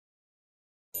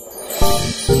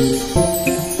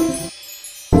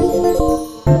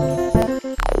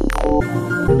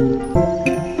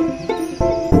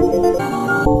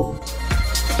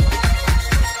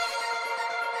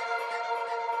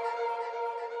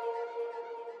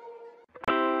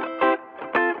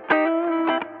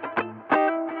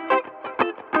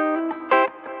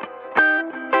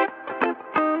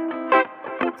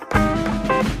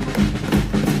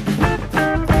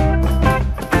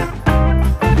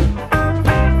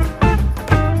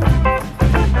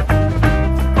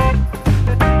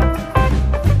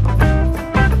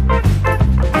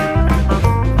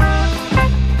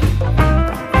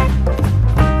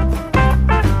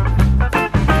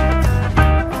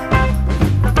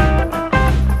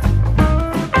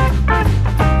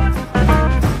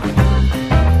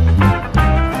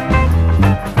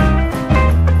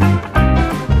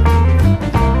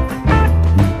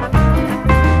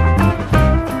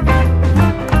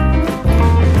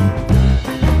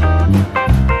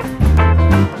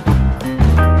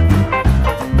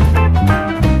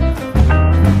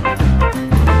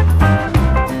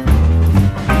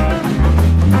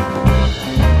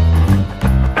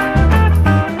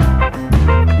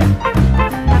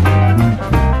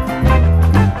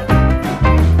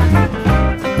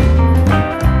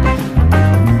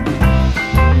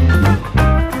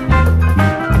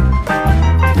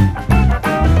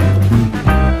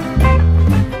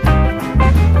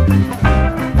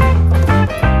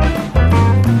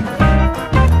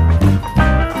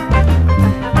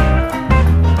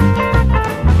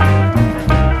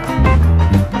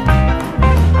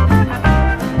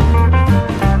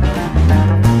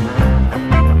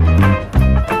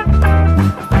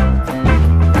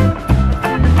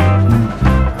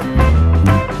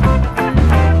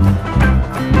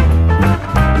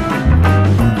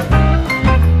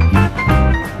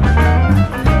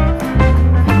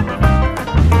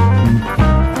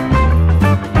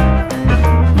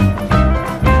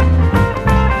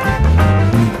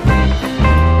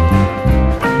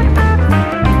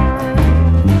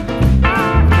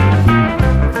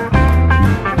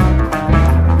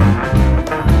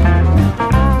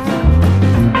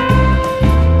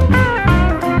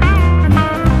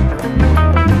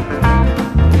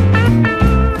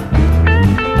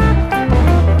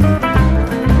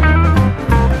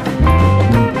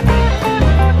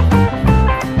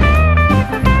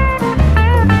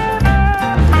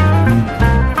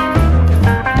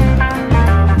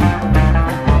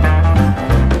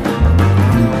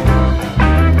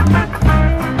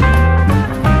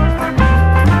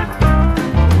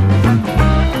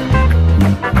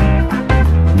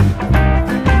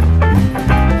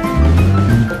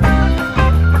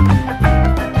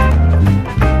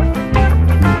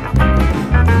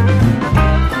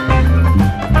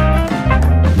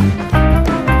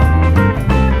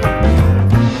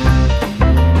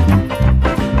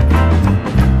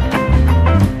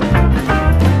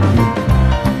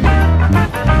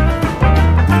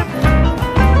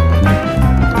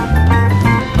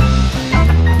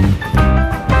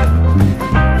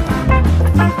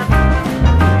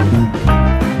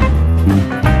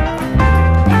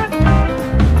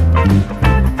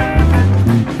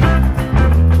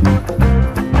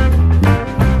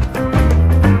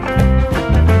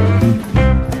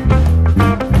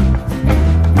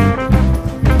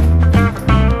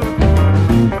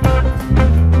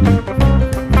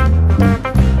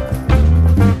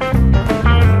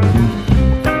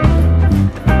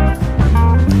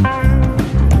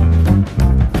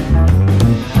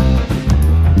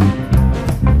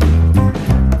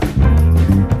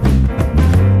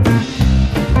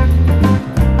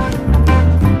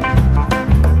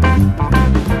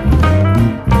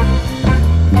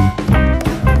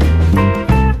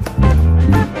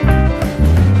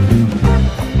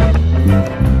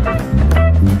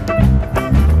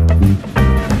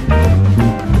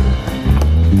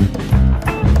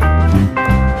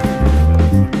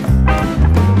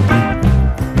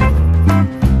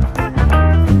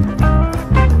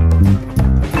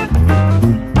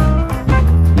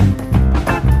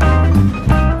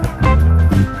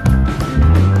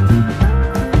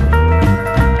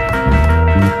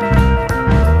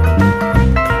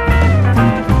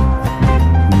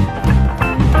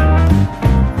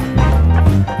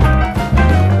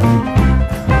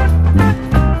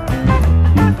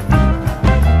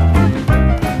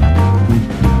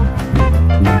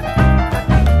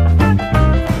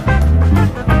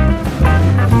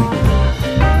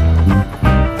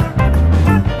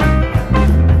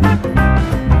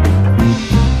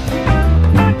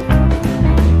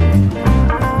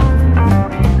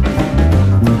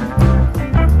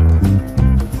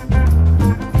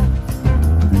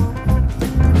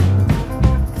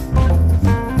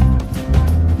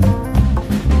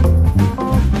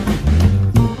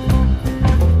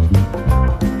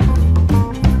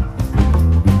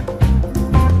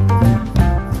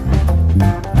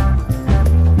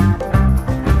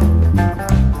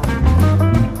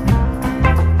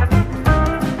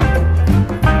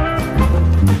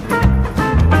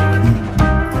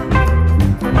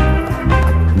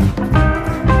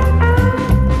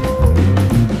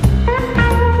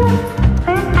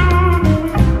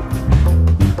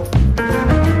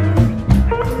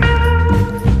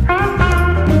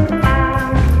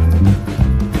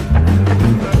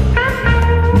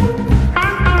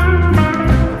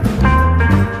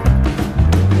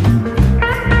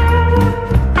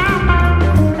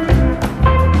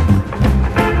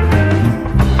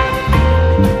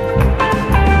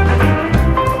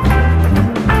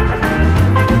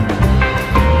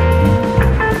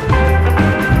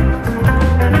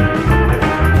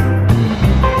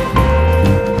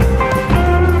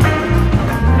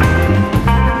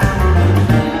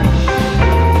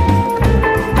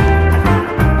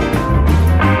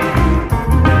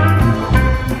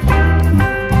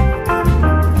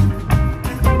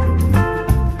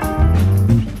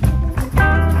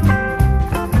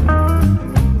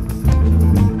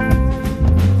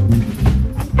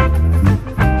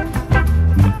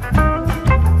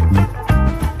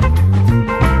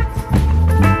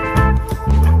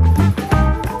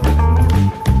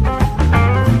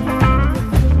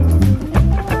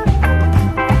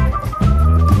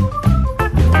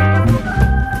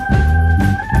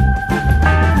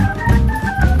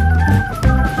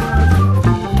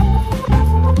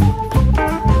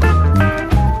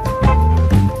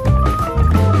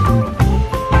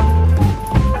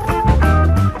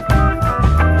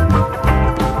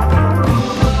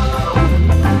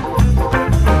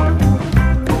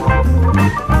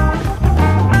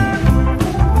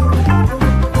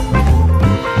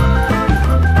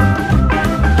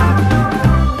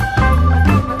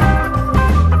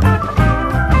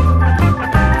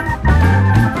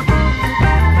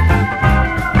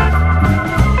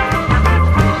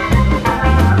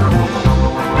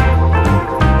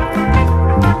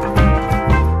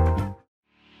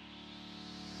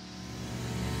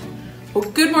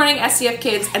SCF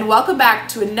Kids, and welcome back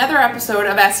to another episode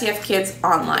of SCF Kids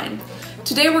Online.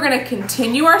 Today we're going to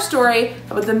continue our story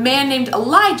about the man named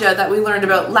Elijah that we learned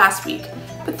about last week.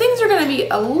 But things are going to be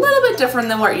a little bit different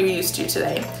than what you're used to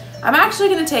today. I'm actually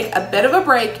going to take a bit of a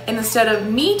break, and instead of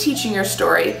me teaching your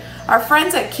story, our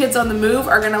friends at Kids on the Move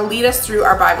are going to lead us through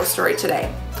our Bible story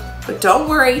today. But don't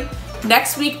worry,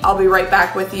 next week I'll be right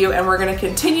back with you, and we're going to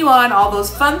continue on all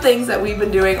those fun things that we've been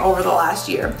doing over the last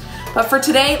year. But for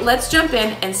today, let's jump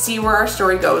in and see where our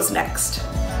story goes next.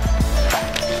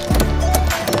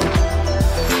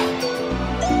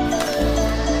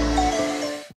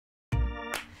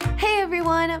 Hey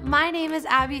everyone, my name is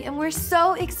Abby and we're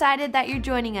so excited that you're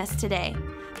joining us today.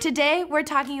 Today we're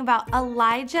talking about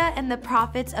Elijah and the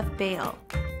prophets of Baal.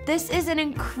 This is an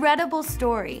incredible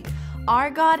story. Our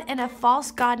God and a false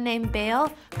god named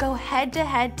Baal go head to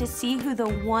head to see who the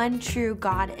one true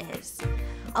God is.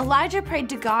 Elijah prayed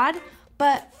to God,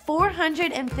 but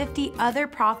 450 other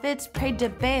prophets prayed to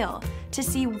Baal to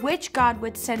see which god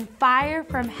would send fire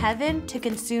from heaven to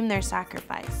consume their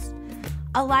sacrifice.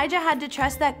 Elijah had to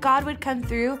trust that God would come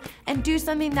through and do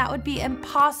something that would be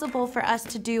impossible for us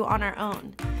to do on our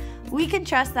own. We can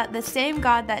trust that the same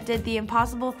God that did the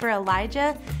impossible for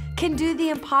Elijah can do the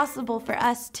impossible for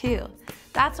us too.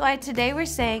 That's why today we're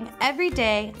saying, every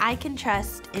day I can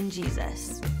trust in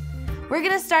Jesus. We're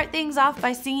going to start things off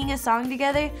by singing a song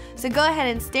together, so go ahead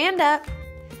and stand up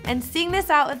and sing this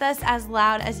out with us as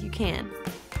loud as you can.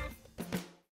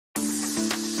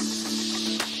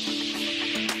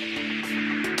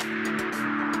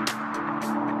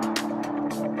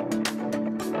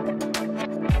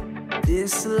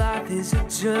 This life is a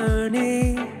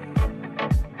journey,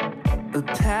 a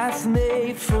path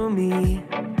made for me.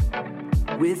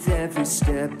 With every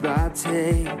step I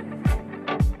take,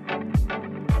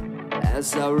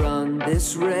 as I run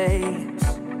this race,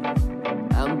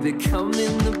 I'm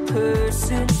becoming the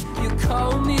person you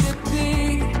call me to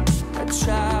be. A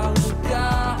child of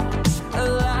God, a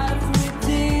life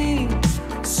redeemed.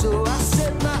 So I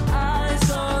set my eyes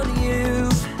on you,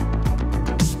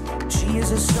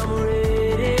 Jesus, I'm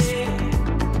ready.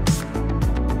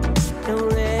 I'm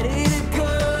ready to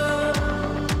go.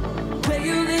 Where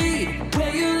you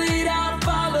lead, I'll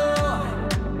follow.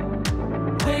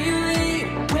 Where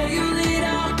you lead,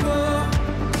 I'll go.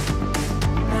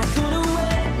 Not gonna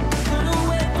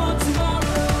wait for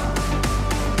tomorrow.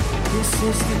 This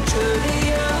is the journey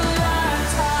of a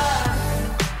lifetime.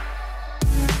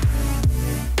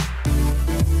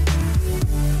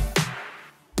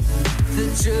 The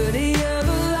journey of a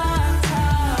lifetime.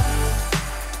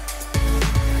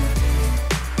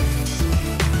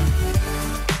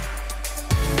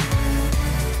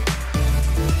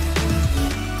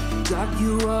 God,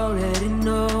 you already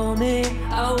know me,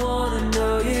 I wanna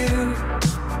know you.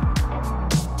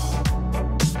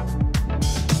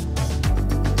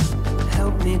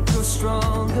 Help me grow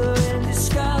stronger and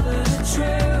discover the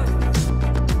truth.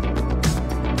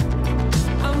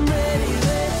 I'm ready,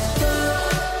 let's go.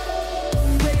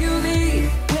 Where you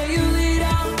lead,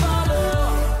 I'll follow.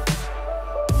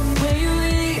 Where you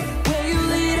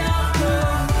lead, I'll go.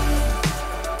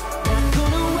 Not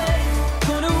gonna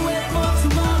wait for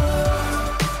tomorrow.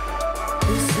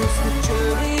 This is the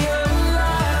journey of a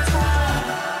lifetime.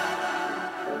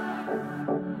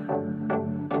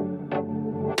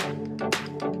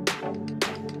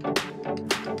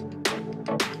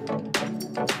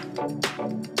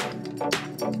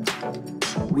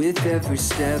 With every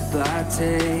step I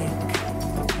take,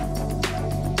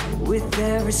 with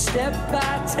every step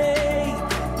I take,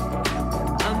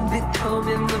 I'm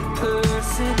becoming the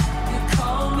person you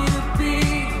call me to be.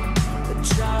 A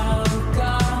child of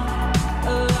God, a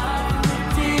life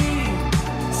redeemed.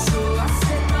 So I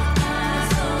set my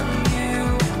eyes on you,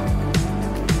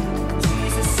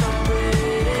 Jesus, I'm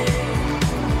ready.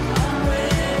 I'm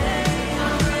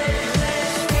ready,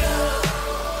 let's go.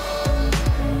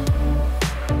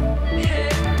 Hey,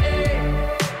 hey.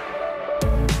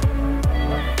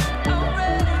 I'm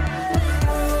ready, let's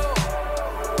go.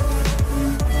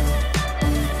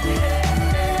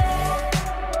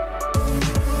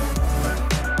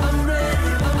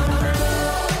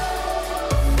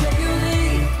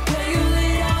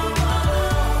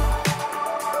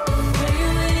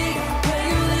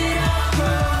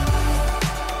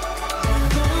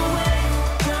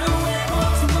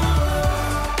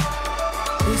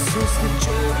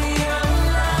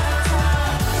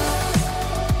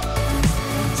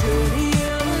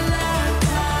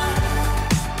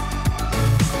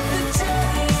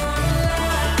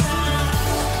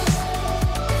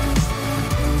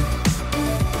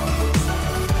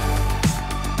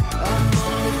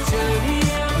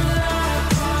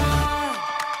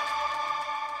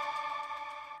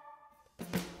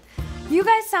 You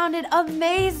guys sounded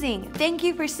amazing. Thank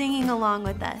you for singing along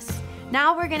with us.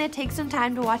 Now we're going to take some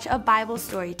time to watch a Bible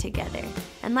story together.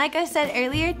 And like I said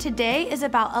earlier, today is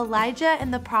about Elijah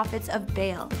and the prophets of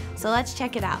Baal. So let's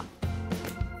check it out.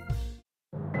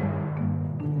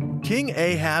 King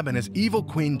Ahab and his evil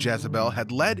queen Jezebel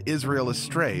had led Israel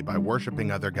astray by worshiping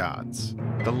other gods.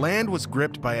 The land was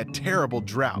gripped by a terrible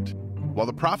drought. While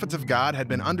the prophets of God had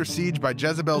been under siege by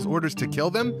Jezebel's orders to kill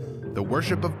them, the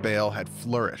worship of Baal had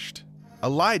flourished.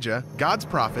 Elijah, God's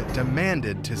prophet,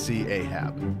 demanded to see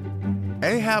Ahab.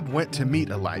 Ahab went to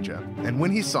meet Elijah, and when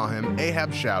he saw him,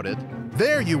 Ahab shouted,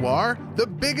 "There you are, the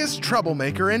biggest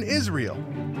troublemaker in Israel."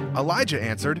 Elijah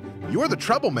answered, "You're the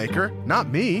troublemaker, not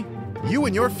me. You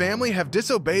and your family have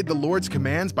disobeyed the Lord's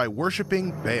commands by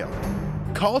worshiping Baal.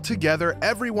 Call together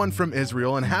everyone from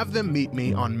Israel and have them meet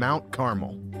me on Mount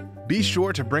Carmel. Be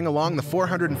sure to bring along the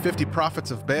 450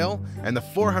 prophets of Baal and the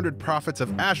 400 prophets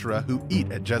of Asherah who eat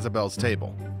at Jezebel's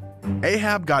table."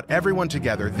 Ahab got everyone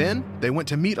together. Then they went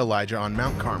to meet Elijah on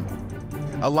Mount Carmel.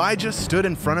 Elijah stood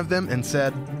in front of them and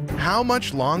said, "How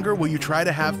much longer will you try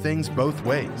to have things both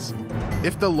ways?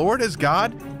 If the Lord is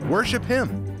God, worship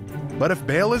him. But if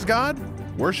Baal is God,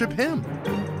 worship him."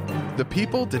 The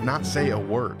people did not say a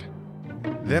word.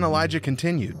 Then Elijah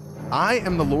continued, "I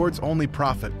am the Lord's only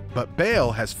prophet, but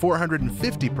Baal has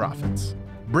 450 prophets.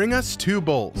 Bring us 2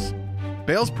 bulls.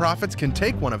 Baal's prophets can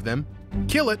take one of them,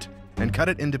 kill it, and cut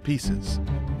it into pieces.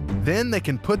 Then they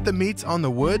can put the meats on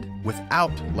the wood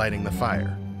without lighting the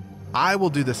fire. I will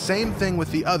do the same thing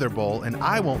with the other bull, and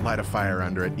I won't light a fire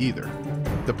under it either.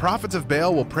 The prophets of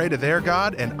Baal will pray to their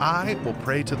God, and I will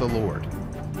pray to the Lord.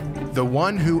 The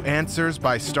one who answers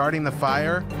by starting the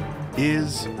fire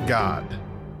is God."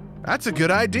 "That's a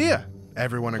good idea,"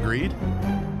 everyone agreed.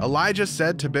 Elijah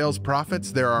said to Baal's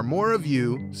prophets, "There are more of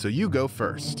you, so you go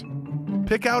first.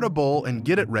 Pick out a bull and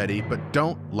get it ready, but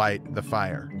don't light the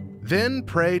fire. Then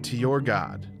pray to your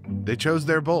God." They chose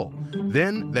their bull.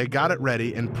 Then they got it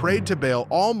ready and prayed to Baal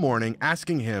all morning,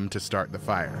 asking him to start the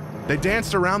fire. They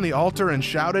danced around the altar and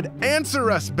shouted,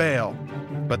 "Answer us, Baal!"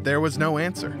 But there was no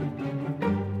answer.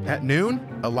 At noon,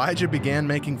 Elijah began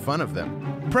making fun of them.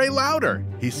 "Pray louder,"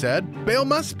 he said. "Baal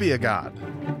must be a god.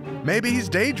 Maybe he's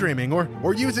daydreaming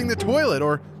or using the toilet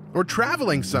or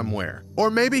traveling somewhere. Or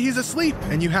maybe he's asleep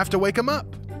and you have to wake him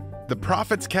up." The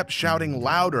prophets kept shouting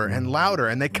louder and louder,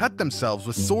 and they cut themselves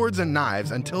with swords and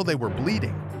knives until they were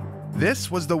bleeding.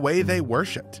 This was the way they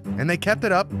worshipped, and they kept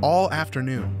it up all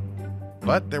afternoon.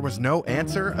 But there was no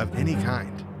answer of any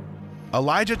kind.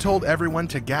 Elijah told everyone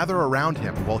to gather around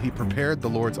him while he prepared the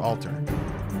Lord's altar.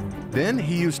 Then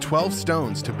he used 12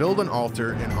 stones to build an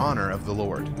altar in honor of the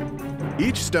Lord.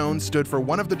 Each stone stood for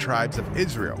one of the tribes of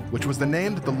Israel, which was the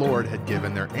name that the Lord had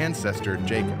given their ancestor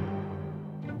Jacob.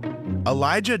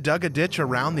 Elijah dug a ditch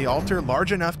around the altar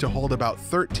large enough to hold about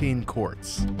 13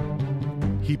 quarts.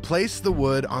 He placed the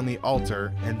wood on the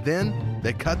altar, and then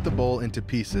they cut the bull into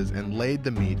pieces and laid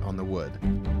the meat on the wood.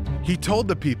 He told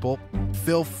the people,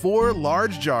 "Fill 4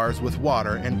 large jars with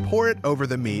water and pour it over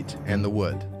the meat and the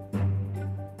wood."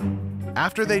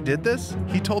 After they did this,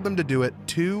 he told them to do it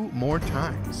 2 more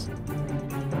times.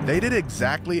 They did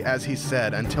exactly as he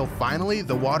said until finally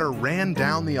the water ran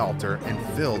down the altar and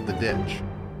filled the ditch.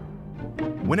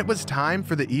 When it was time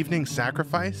for the evening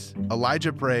sacrifice,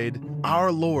 Elijah prayed,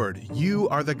 "Our Lord, you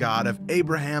are the God of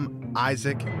Abraham,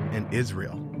 Isaac, and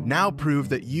Israel. Now prove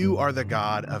that you are the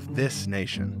God of this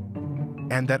nation,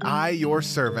 and that I, your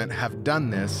servant, have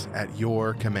done this at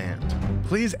your command.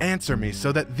 Please answer me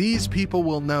so that these people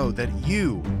will know that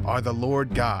you are the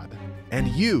Lord God, and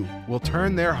you will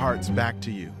turn their hearts back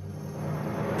to you."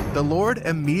 The Lord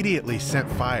immediately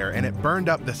sent fire, and it burned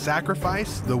up the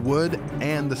sacrifice, the wood,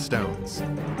 and the stones.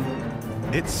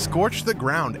 It scorched the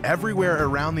ground everywhere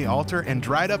around the altar and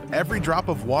dried up every drop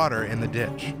of water in the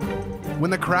ditch.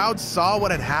 When the crowd saw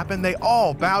what had happened, they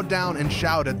all bowed down and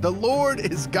shouted, "The Lord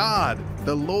is God!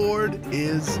 The Lord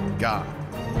is God!"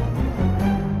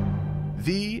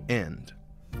 The end.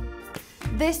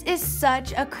 This is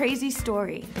such a crazy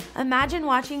story. Imagine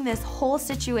watching this whole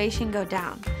situation go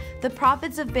down. The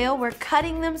prophets of Baal were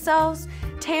cutting themselves,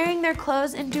 tearing their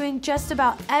clothes, and doing just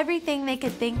about everything they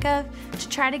could think of to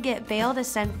try to get Baal to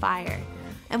send fire.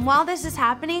 And while this is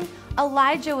happening,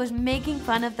 Elijah was making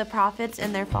fun of the prophets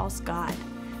and their false god.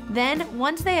 Then,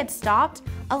 once they had stopped,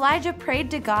 Elijah prayed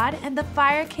to God, and the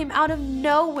fire came out of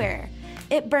nowhere.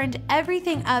 It burned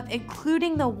everything up,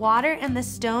 including the water and the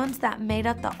stones that made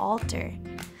up the altar.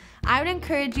 I would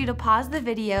encourage you to pause the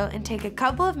video and take a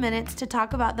couple of minutes to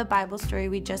talk about the Bible story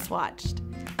we just watched.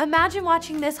 Imagine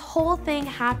watching this whole thing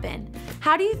happen.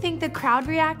 How do you think the crowd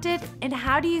reacted, and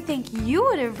how do you think you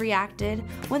would have reacted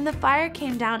when the fire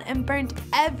came down and burned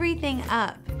everything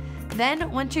up? Then,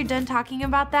 once you're done talking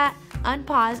about that,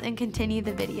 unpause and continue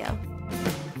the video.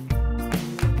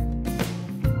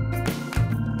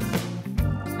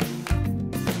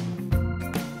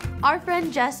 Our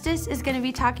friend Justice is going to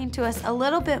be talking to us a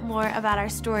little bit more about our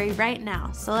story right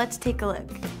now, so let's take a look.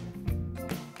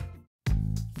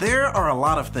 There are a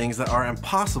lot of things that are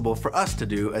impossible for us to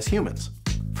do as humans.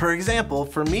 For example,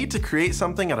 for me to create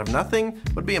something out of nothing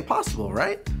would be impossible,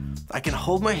 right? I can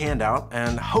hold my hand out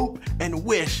and hope and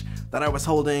wish that I was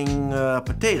holding a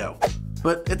potato.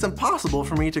 But it's impossible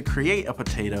for me to create a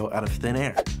potato out of thin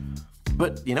air.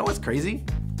 But you know what's crazy?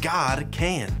 God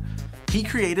can. He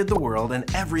created the world and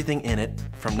everything in it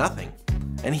from nothing.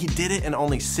 And he did it in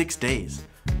only 6 days.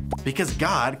 Because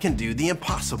God can do the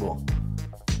impossible.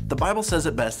 The Bible says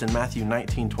it best in Matthew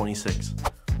 19:26.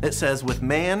 It says, "With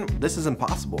man, this is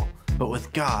impossible, but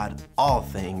with God, all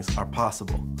things are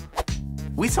possible."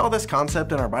 We saw this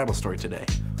concept in our Bible story today.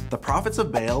 The prophets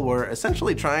of Baal were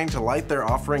essentially trying to light their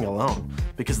offering alone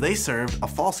because they served a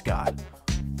false god.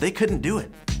 They couldn't do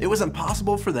it. It was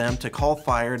impossible for them to call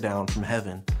fire down from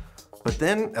heaven. But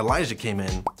then Elijah came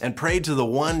in and prayed to the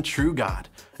one true God,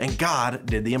 and God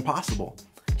did the impossible.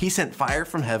 He sent fire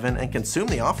from heaven and consumed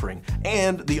the offering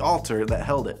and the altar that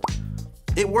held it.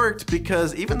 It worked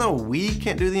because even though we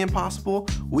can't do the impossible,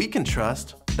 we can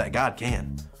trust that God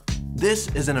can. This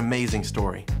is an amazing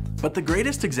story, but the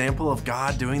greatest example of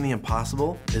God doing the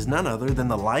impossible is none other than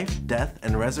the life, death,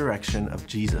 and resurrection of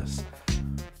Jesus.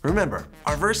 Remember,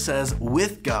 our verse says,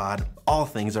 "With God, all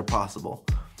things are possible."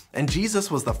 And Jesus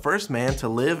was the first man to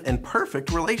live in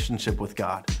perfect relationship with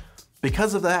God.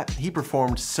 Because of that, he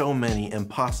performed so many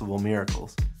impossible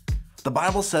miracles. The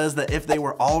Bible says that if they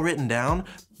were all written down,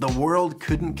 the world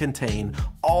couldn't contain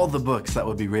all the books that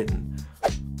would be written.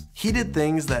 He did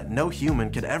things that no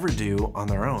human could ever do on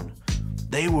their own.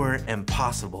 They were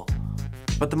impossible.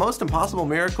 But the most impossible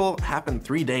miracle happened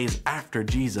 3 days after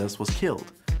Jesus was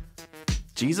killed.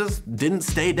 Jesus didn't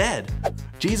stay dead.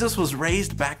 Jesus was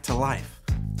raised back to life.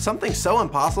 Something so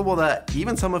impossible that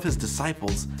even some of his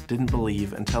disciples didn't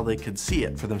believe until they could see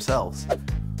it for themselves.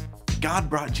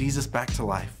 God brought Jesus back to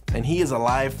life, and he is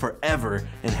alive forever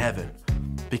in heaven,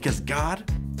 because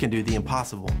God can do the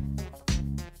impossible.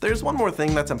 There's one more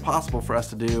thing that's impossible for us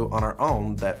to do on our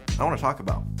own that I want to talk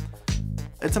about.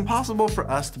 It's impossible for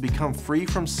us to become free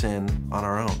from sin on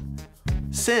our own.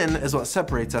 Sin is what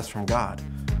separates us from God.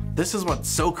 This is what's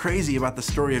so crazy about the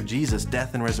story of Jesus'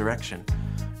 death and resurrection.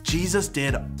 Jesus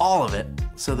did all of it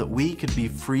so that we could be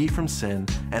free from sin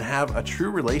and have a true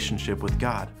relationship with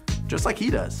God, just like he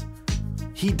does.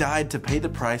 He died to pay the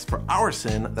price for our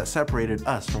sin that separated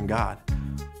us from God.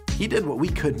 He did what we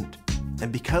couldn't,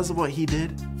 and because of what he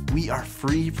did, we are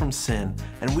free from sin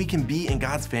and we can be in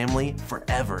God's family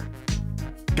forever.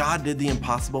 God did the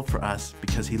impossible for us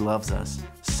because he loves us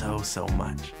so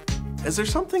much. Is there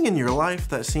something in your life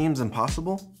that seems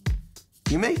impossible?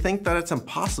 You may think that it's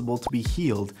impossible to be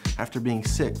healed after being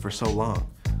sick for so long,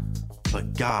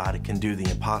 but God can do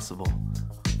the impossible.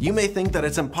 You may think that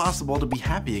it's impossible to be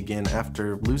happy again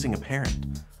after losing a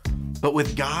parent, but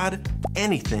with God,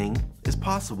 anything is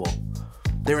possible.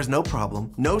 There is no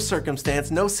problem, no circumstance,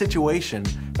 no situation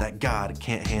that God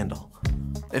can't handle.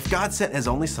 If God sent his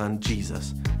only son,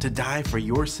 Jesus, to die for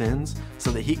your sins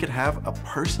so that he could have a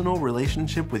personal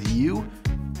relationship with you,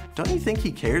 don't you think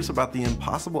he cares about the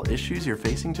impossible issues you're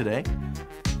facing today?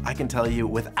 I can tell you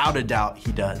without a doubt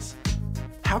he does.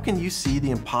 How can you see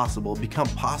the impossible become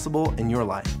possible in your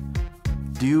life?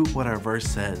 Do what our verse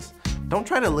says. Don't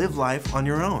try to live life on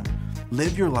your own.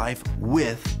 Live your life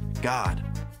with God,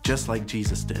 just like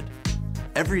Jesus did.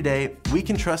 Every day, we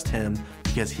can trust him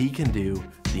because he can do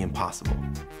the impossible.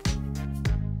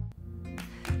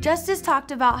 Justice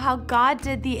talked about how God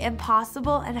did the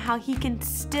impossible and how he can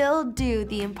still do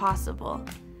the impossible.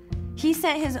 He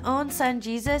sent his own son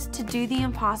Jesus to do the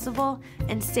impossible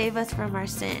and save us from our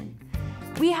sin.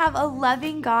 We have a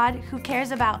loving God who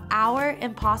cares about our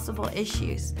impossible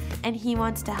issues, and he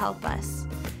wants to help us.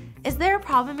 Is there a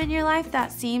problem in your life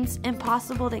that seems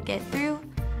impossible to get through?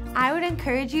 I would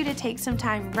encourage you to take some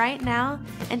time right now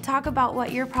and talk about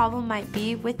what your problem might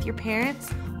be with your parents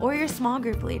or your small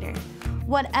group leader.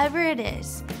 Whatever it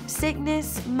is,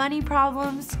 sickness, money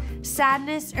problems,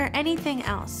 sadness, or anything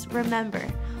else, remember,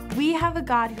 we have a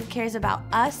God who cares about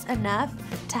us enough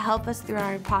to help us through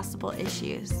our impossible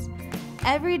issues.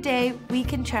 Every day, we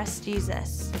can trust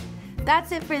Jesus.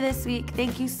 That's it for this week.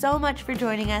 Thank you so much for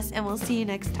joining us, and we'll see you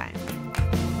next time.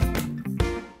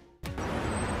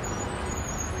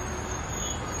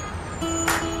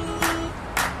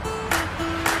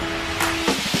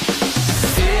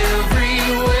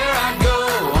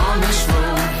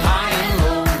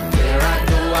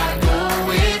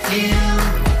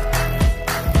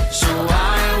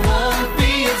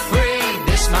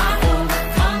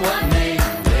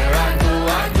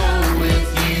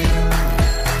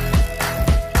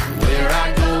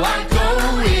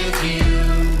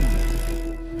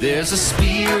 There's a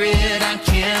spirit I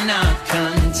cannot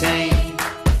contain.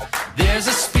 There's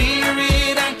a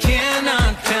spirit I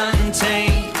cannot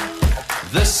contain.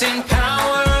 The same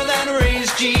power that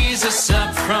raised Jesus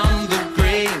up from the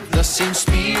grave. The same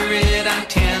spirit I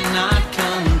cannot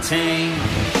contain.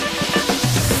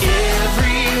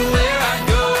 Everywhere I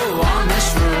go on this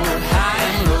road, high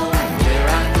and low, where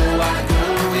I go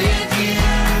with you.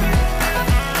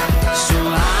 So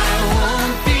I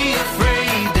won't be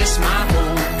afraid, this my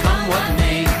hope, come what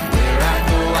may. Where I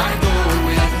go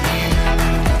with you.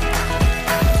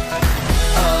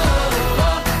 Oh,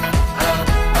 oh, oh,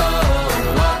 oh,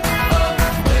 oh, oh.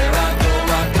 Where I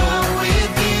go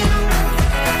with you.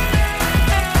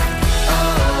 Oh,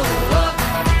 oh,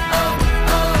 oh,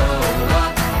 oh,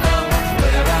 oh.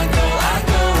 Where I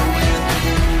go with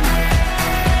you.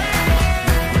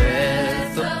 Your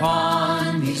breath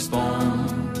upon these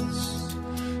bones,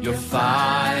 your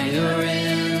fire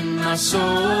in my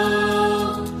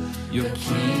soul, your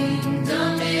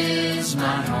kingdom is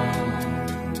my home,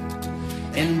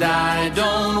 and I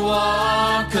don't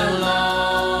walk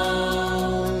alone.